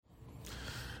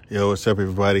Yo, what's up,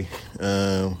 everybody?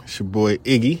 It's your boy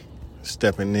Iggy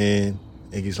stepping in.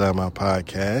 Iggy's Loud My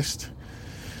Podcast.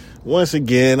 Once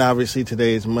again, obviously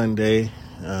today is Monday,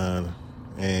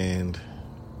 and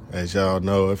as y'all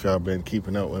know, if y'all been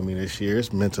keeping up with me this year,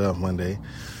 it's Mental Health Monday.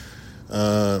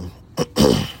 I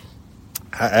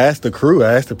asked the crew,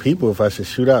 I asked the people if I should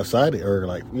shoot outside or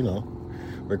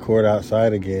record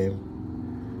outside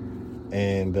again,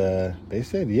 and they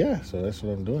said yeah. So that's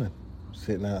what I'm doing,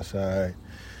 sitting outside.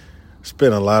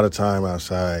 Spent a lot of time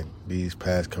outside these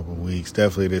past couple of weeks.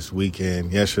 Definitely this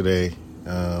weekend. Yesterday,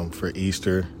 for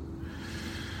Easter,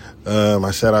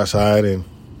 I sat outside and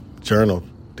journaled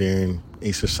during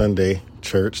Easter Sunday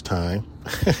church time.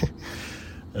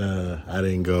 I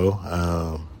didn't go,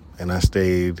 and I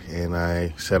stayed and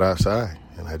I sat outside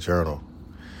and I journaled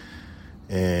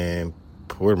and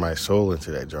poured my soul into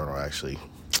that journal, actually.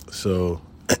 So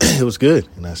it was good.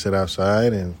 And I sat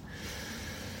outside and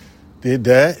did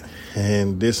that.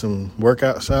 And did some work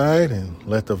outside and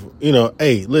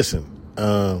hey, listen,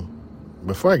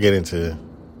 before I get into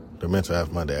the Mental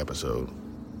Health Monday episode,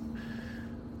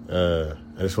 I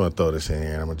just want to throw this in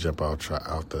here, and I'm going to jump off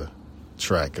the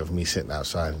track of me sitting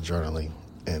outside and journaling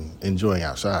and enjoying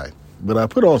outside. But I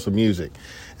put on some music,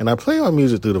 and I play my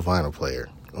music through the vinyl player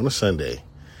on a Sunday,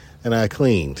 and I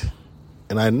cleaned.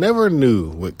 And I never knew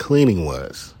what cleaning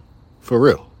was, for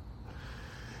real,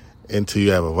 until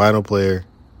you have a vinyl player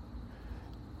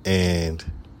and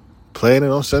playing it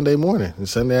on Sunday morning and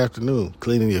Sunday afternoon,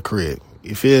 cleaning your crib.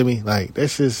 You feel me? Like,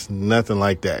 that's just nothing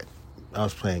like that. I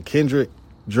was playing Kendrick,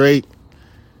 Drake,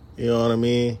 you know what I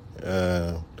mean?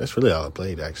 That's really all I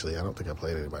played, actually. I don't think I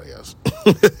played anybody else.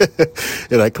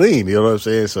 And I cleaned, you know what I'm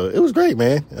saying? So it was great,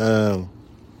 man.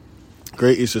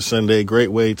 Great Easter Sunday,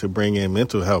 great way to bring in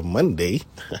Mental Health Monday,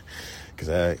 because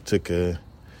I took a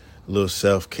little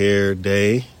self-care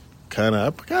day.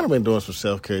 I've been doing some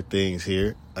self-care things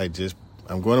here.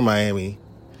 I'm going to Miami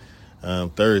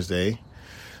Thursday.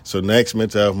 So next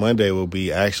Mental Health Monday will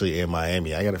be actually in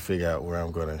Miami. I got to figure out where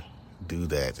I'm going to do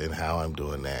that and how I'm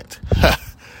doing that.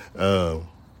 I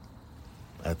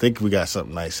think we got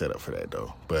something nice set up for that,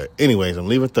 though. But anyways, I'm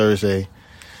leaving Thursday.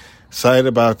 Excited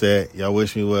about that. Y'all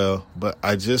wish me well. But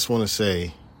I just want to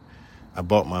say I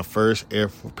bought my first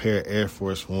pair of Air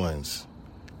Force Ones.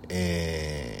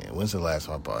 And when's the last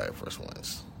time I bought Air Force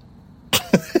Ones?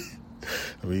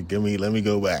 Let me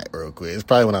go back real quick. It's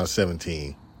probably when I was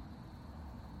 17.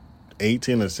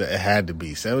 18 or it had to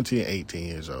be 17, 18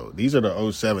 years old. These are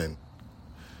the 07.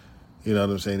 You know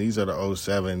what I'm saying? These are the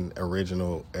 07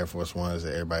 original Air Force Ones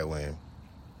that everybody wearing.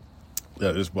 That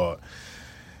I just bought.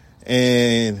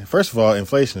 And first of all,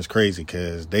 inflation is crazy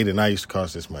because they did not used to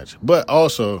cost this much. But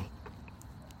also,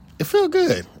 it felt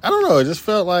good. I don't know. It just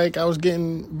felt like I was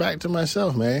getting back to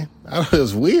myself, man. It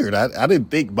was weird. I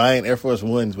didn't think buying Air Force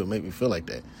Ones would make me feel like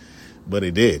that. But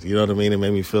it did. You know what I mean? It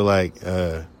made me feel like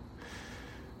that,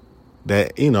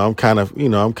 I'm kind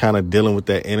of dealing with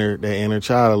that inner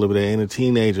child a little bit, that inner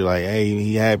teenager. Like, hey,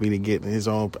 he happy to get his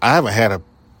own. I haven't had a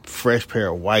fresh pair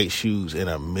of white shoes in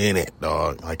a minute,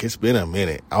 dog. Like, it's been a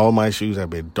minute. All my shoes have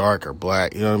been dark or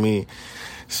black. You know what I mean?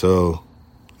 So,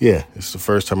 yeah, it's the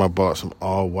first time I bought some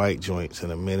all-white joints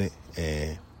in a minute,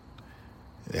 and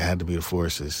it had to be the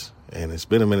Forces. And it's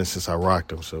been a minute since I rocked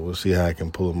them, so we'll see how I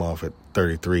can pull them off at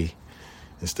 33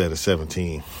 instead of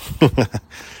 17.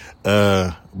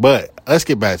 But let's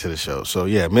get back to the show. So,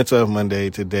 yeah, Mental Health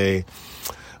Monday today.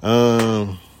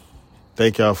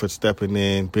 Thank y'all for stepping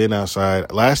in, being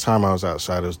outside. Last time I was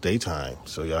outside, it was daytime,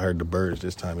 so y'all heard the birds.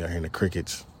 This time y'all hearing the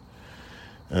crickets.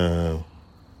 And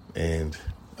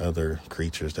other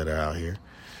creatures that are out here.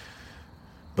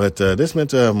 But this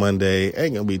Mental Health Monday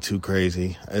ain't gonna be too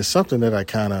crazy. It's something that I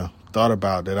kind of thought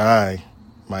about that I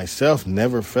myself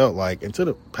never felt like until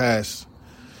the past,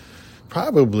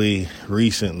 probably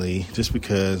recently, just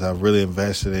because I've really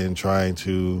invested in trying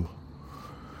to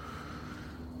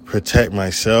protect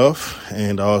myself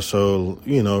and also,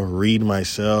 read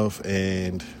myself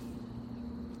and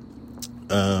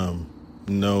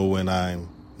know when I'm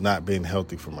not being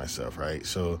healthy for myself, right?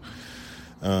 So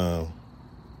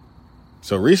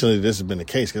recently this has been the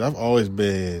case because I've always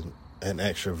been an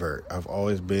extrovert. I've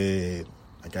always been,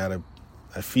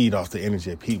 I feed off the energy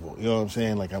of people. You know what I'm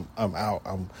saying? Like I'm out,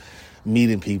 I'm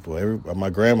meeting people. My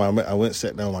grandma, I went and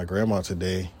sat down with my grandma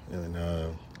today, and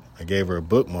I gave her a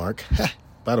bookmark.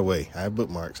 By the way, I have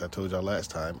bookmarks. I told y'all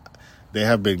last time. They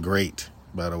have been great,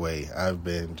 by the way.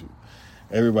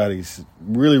 Everybody's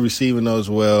really receiving those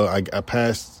well. I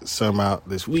passed some out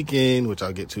this weekend, which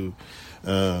I'll get to,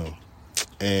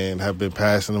 and have been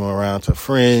passing them around to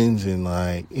friends. And,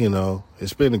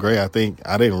 it's been great. I think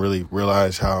I didn't really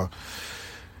realize how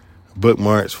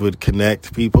bookmarks would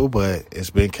connect people, but it's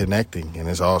been connecting and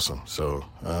it's awesome. So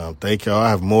thank y'all. I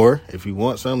have more. If you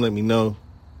want some, let me know.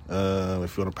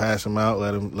 If you want to pass them out,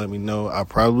 let me know. I'll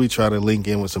probably try to link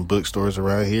in with some bookstores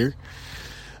around here.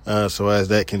 So as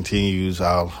that continues,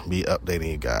 I'll be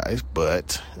updating you guys.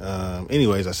 But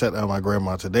anyways, I sat down with my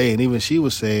grandma today, and even she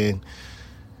was saying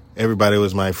everybody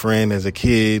was my friend as a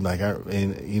kid.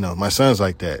 My son's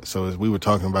like that. So as we were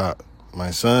talking about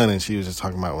my son, and she was just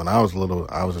talking about when I was little,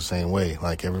 I was the same way.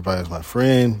 Like, everybody was my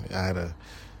friend. I had a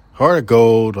heart of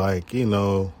gold,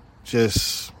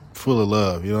 just full of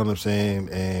love, you know what I'm saying?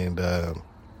 And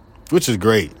which is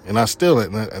great. And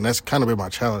and that's kind of been my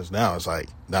challenge now. It's like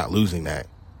not losing that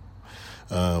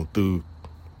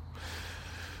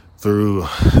through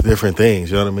different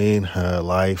things, you know what I mean?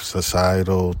 Life,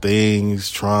 societal things,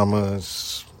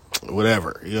 traumas,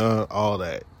 whatever, all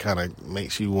that kind of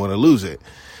makes you want to lose it.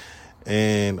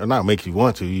 Or not make you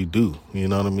want to, you do, you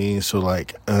know what I mean? So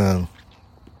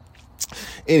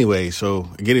anyway, so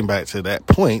getting back to that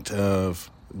point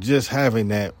of just having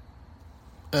that,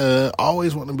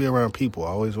 always wanting to be around people,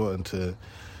 always wanting to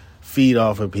feed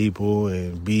off of people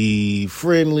and be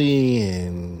friendly,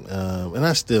 and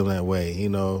I'm still that way, I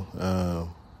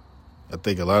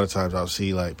think a lot of times I'll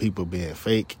see like people being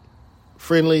fake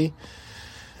friendly,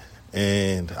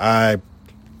 and I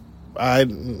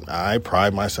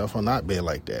pride myself on not being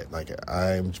like that. Like,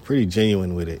 I'm pretty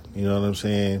genuine with it. You know what I'm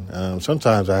saying?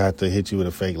 Sometimes I have to hit you with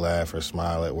a fake laugh or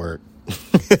smile at work.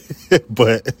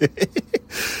 But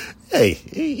hey,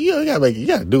 you gotta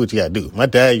do what you gotta do. My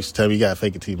dad used to tell me you gotta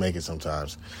fake it till you make it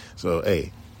sometimes. So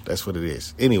like this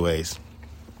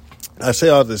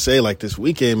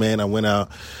weekend, man, I went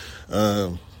out,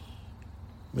 like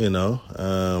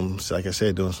I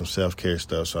said, doing some self-care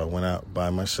stuff. So I went out by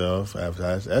myself,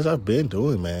 as I've been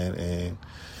doing, man. And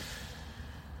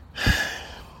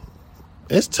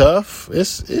it's tough.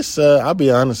 It's I'll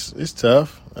be honest, it's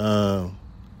tough,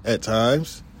 at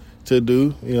times to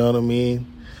do, you know what I mean?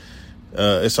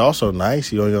 It's also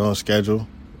nice, you're on your own schedule.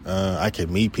 I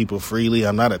can meet people freely.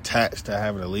 I'm not attached to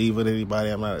having to leave with anybody.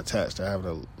 I'm not attached to having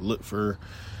to look for,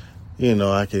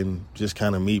 I can just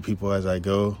kind of meet people as I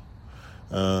go.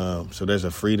 So there's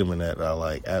a freedom in that I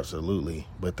like, absolutely.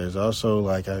 But there's also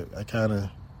I don't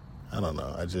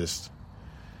know.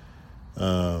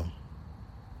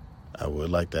 I would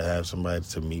like to have somebody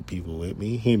to meet people with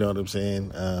me. You know what I'm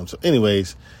saying? So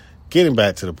anyways, getting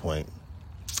back to the point,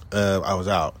 I was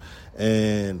out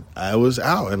and I went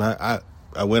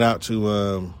out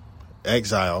to,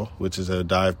 Exile, which is a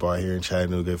dive bar here in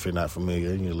Chattanooga, if you're not familiar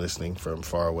and you're listening from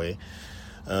far away.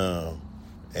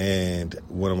 And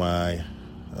one of my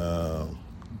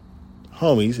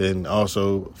homies and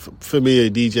also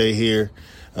familiar DJ here,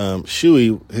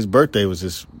 Shuey, his birthday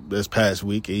was this past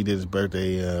week. He did his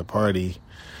birthday party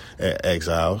at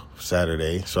Exile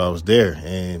Saturday, so I was there,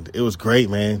 and it was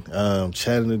great, man.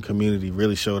 Chattanooga community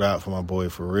really showed out for my boy,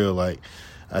 for real. Like,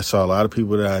 I saw a lot of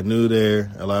people that I knew there,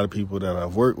 a lot of people that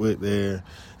I've worked with there.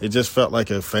 It just felt like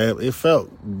a family. It felt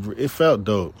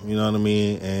dope, you know what I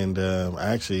mean? And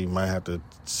I actually might have to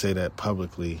say that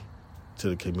publicly to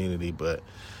the community, but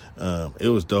it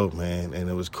was dope, man, and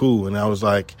it was cool. And I was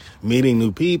like meeting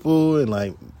new people and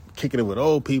like kicking it with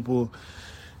old people,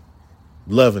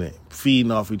 loving it,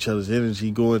 feeding off each other's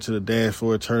energy, going to the dance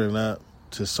floor, turning up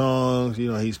to songs.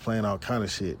 He's playing all kind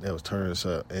of shit that was turning us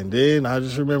up. And then I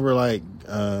just remember like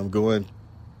going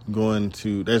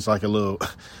to, there's like a little,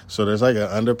 so there's like an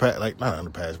underpass, like not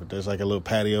underpass, but there's like a little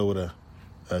patio with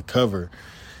a cover,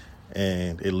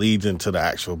 and it leads into the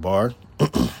actual bar.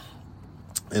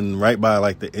 And right by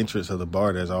like the entrance of the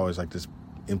bar, there's always like this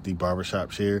empty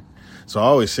barbershop chair. So I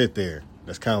always sit there.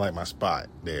 That's kind of like my spot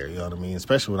there, you know what I mean?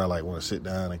 Especially when I like want to sit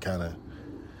down and kind of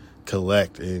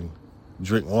collect and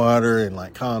drink water and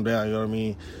like calm down, you know what I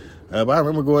mean? But I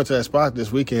remember going to that spot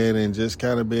this weekend and just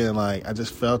kind of being like, I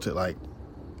just felt it like,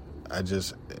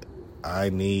 I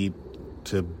need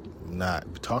to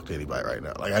not talk to anybody right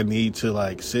now. Like, I need to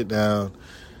like sit down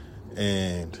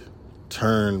and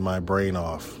turn my brain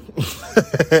off.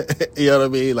 You know what I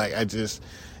mean? Like, I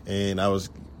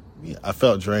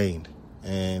felt drained,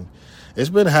 and it's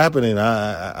been happening.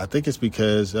 I think it's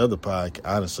because of the podcast,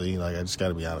 honestly. Like, I just got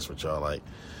to be honest with y'all. Like,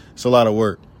 it's a lot of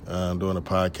work doing a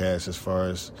podcast as far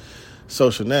as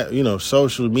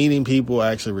social meeting people,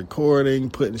 actually recording,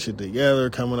 putting shit together,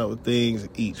 coming up with things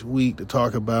each week to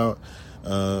talk about,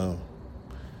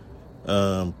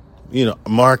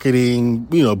 marketing,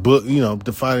 book,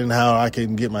 defining how I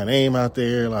can get my name out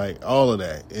there, like all of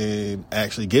that, and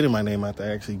actually getting my name out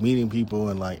there, actually meeting people,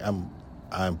 and like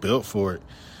I'm built for it.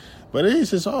 But it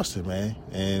is exhausting, man.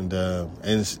 And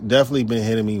it's definitely been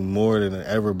hitting me more than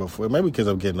ever before. Maybe because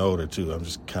I'm getting older, too. I'm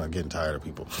just kind of getting tired of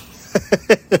people.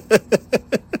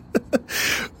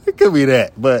 It could be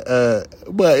that. But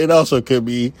it also could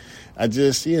be, I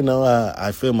just,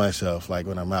 I feel myself, like,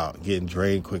 when I'm out, getting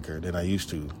drained quicker than I used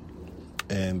to.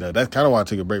 And that's kind of why I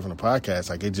took a break from the podcast.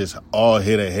 Like, it just all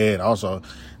hit ahead. Also,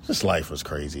 just life was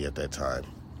crazy at that time.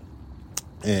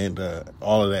 And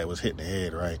all of that was hitting the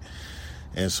head, right?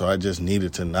 And so I just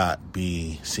needed to not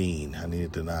be seen. I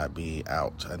needed to not be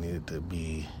out. I needed to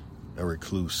be a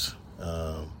recluse.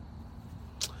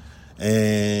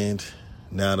 And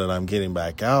now that I'm getting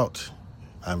back out,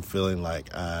 I'm feeling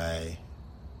like I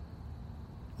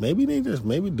maybe need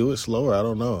to do it slower. I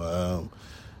don't know.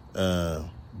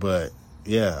 But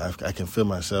yeah, I can feel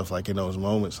myself like in those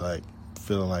moments, like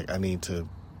feeling like I need to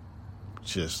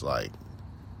just like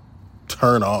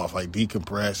turn off, like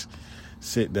decompress,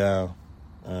 sit down.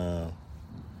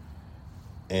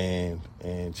 And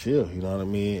chill, you know what I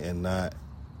mean, and not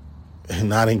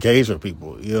engage with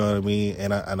people, you know what I mean.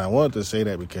 And I wanted to say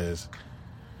that because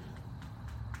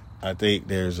I think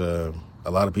there's a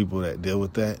lot of people that deal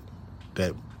with that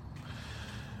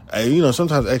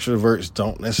sometimes extroverts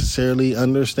don't necessarily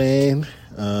understand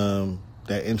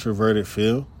that introverted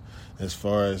feel, as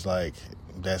far as like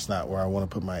that's not where I want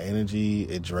to put my energy.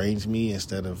 It drains me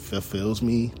instead of fulfills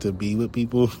me to be with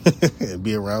people and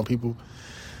be around people.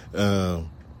 So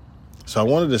I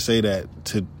wanted to say that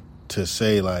to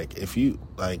say, like, if you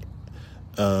like,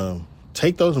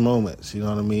 take those moments, you know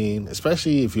what I mean?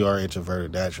 Especially if you are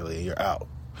introverted naturally and you're out.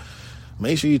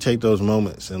 Make sure you take those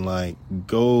moments and like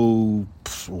go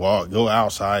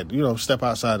outside, step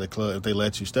outside the club. If they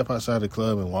let you, step outside the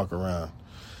club and walk around.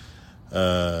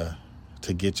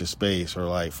 To get your space, or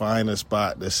like find a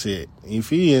spot to sit.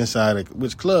 If you're inside,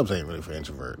 which clubs ain't really for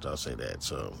introverts, I'll say that.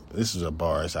 So this is a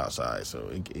bar, it's outside, so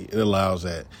it allows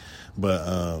that.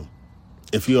 But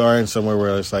if you are in somewhere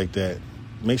where it's like that,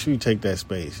 make sure you take that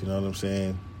space. You know what I'm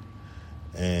saying?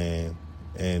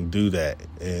 And do that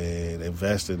and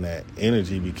invest in that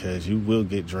energy, because you will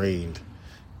get drained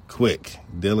quick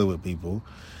dealing with people,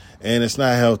 and it's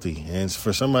not healthy. And it's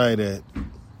for somebody that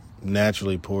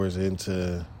naturally pours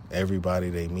into everybody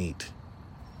they meet.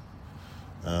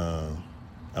 I'm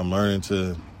learning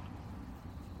to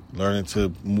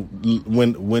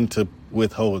when to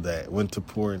withhold that, when to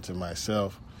pour into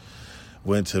myself,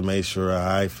 when to make sure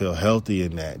I feel healthy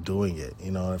in that, doing it.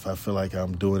 If I feel like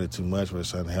I'm doing it too much, where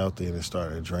it's unhealthy and it's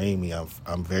starting to drain me,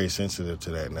 I'm very sensitive to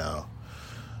that now.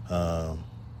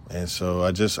 And so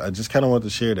I just kind of want to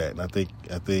share that. And I think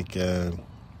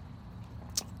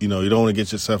you don't want to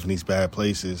get yourself in these bad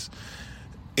places,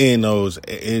 in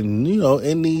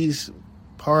these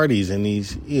parties, in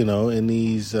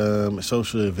these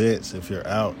social events. If you're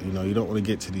out, you don't want to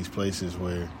get to these places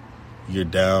where you're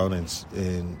down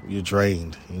and you're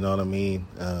drained. You know what I mean?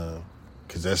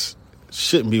 Because that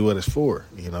shouldn't be what it's for.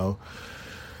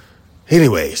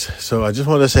 Anyways, so I just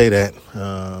want to say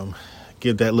that.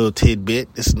 Give that little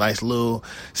tidbit. This nice little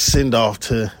send off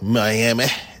to Miami.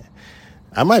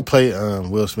 I might play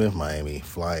Will Smith Miami,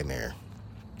 flying there.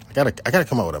 I gotta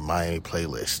come up with a Miami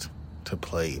playlist to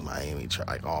play Miami,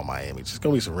 like all Miami. Just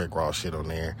gonna be some Rick Ross shit on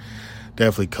there.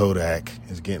 Definitely Kodak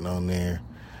is getting on there.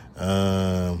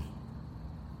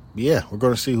 Yeah, we're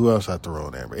gonna see who else I throw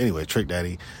on there. But anyway, Trick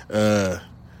Daddy. I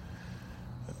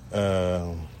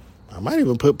might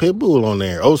even put Pitbull on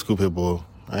there, old school Pitbull.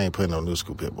 I ain't putting no new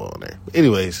school Pitbull on there. But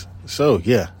anyways, so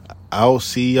yeah, I'll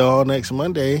see y'all next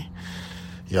Monday.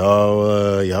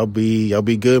 Y'all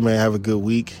be good, man. Have a good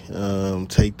week.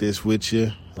 Take this with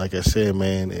you. Like I said,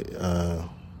 man,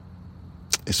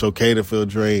 it's okay to feel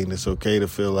drained. It's okay to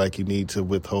feel like you need to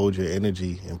withhold your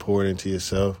energy and pour it into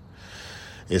yourself.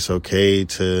 It's okay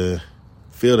to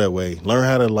feel that way. Learn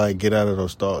how to like get out of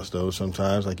those thoughts, though.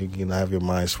 Sometimes, like, you can have your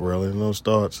mind swirling in those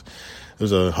thoughts.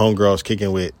 There's a homegirl I was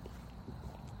kicking with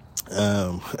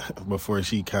before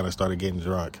she kind of started getting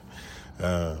drunk.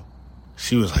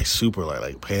 She was like super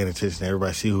like paying attention to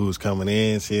everybody, see who was coming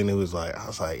in, seeing who was like. I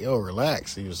was like, yo,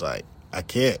 relax. He was like, I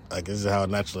can't. Like, this is how I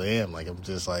naturally am. Like, I'm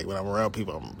just like, when I'm around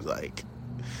people, I'm like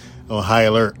on high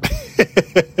alert.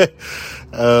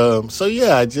 So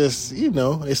yeah, I just,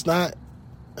 it's not,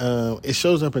 it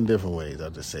shows up in different ways. I'll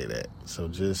just say that. So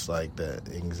just like that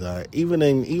anxiety, even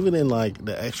in like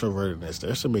the extrovertedness,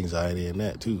 there's some anxiety in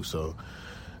that too. So,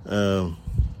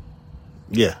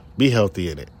 yeah, be healthy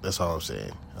in it. That's all I'm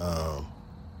saying. All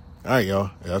right, y'all.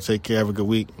 Y'all take care. Have a good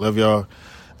week. Love y'all.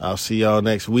 I'll see y'all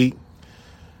next week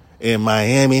in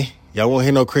Miami. Y'all won't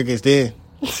hear no crickets then.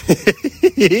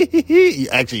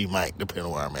 Actually, you might, depending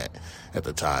on where I'm at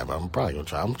the time. I'm probably going to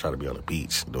try. I'm trying to be on the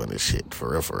beach doing this shit,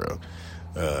 for real.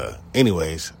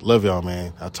 Anyways, love y'all,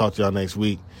 man. I'll talk to y'all next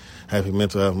week. Happy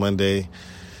Mental Health Monday.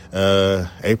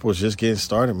 April's just getting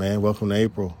started, man. Welcome to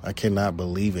April. I cannot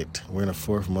believe it. We're in the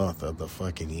 4th month of the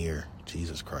fucking year.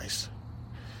 Jesus Christ.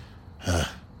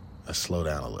 Let's slow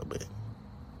down a little bit.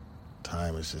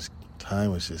 Time is just,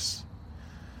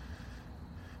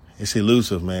 it's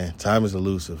elusive, man. Time is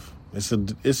elusive. It's a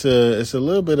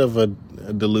little bit of a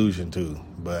delusion too,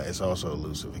 but it's also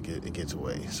elusive. It gets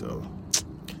away. So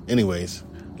anyways,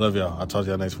 love y'all. I'll talk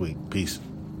to y'all next week. Peace.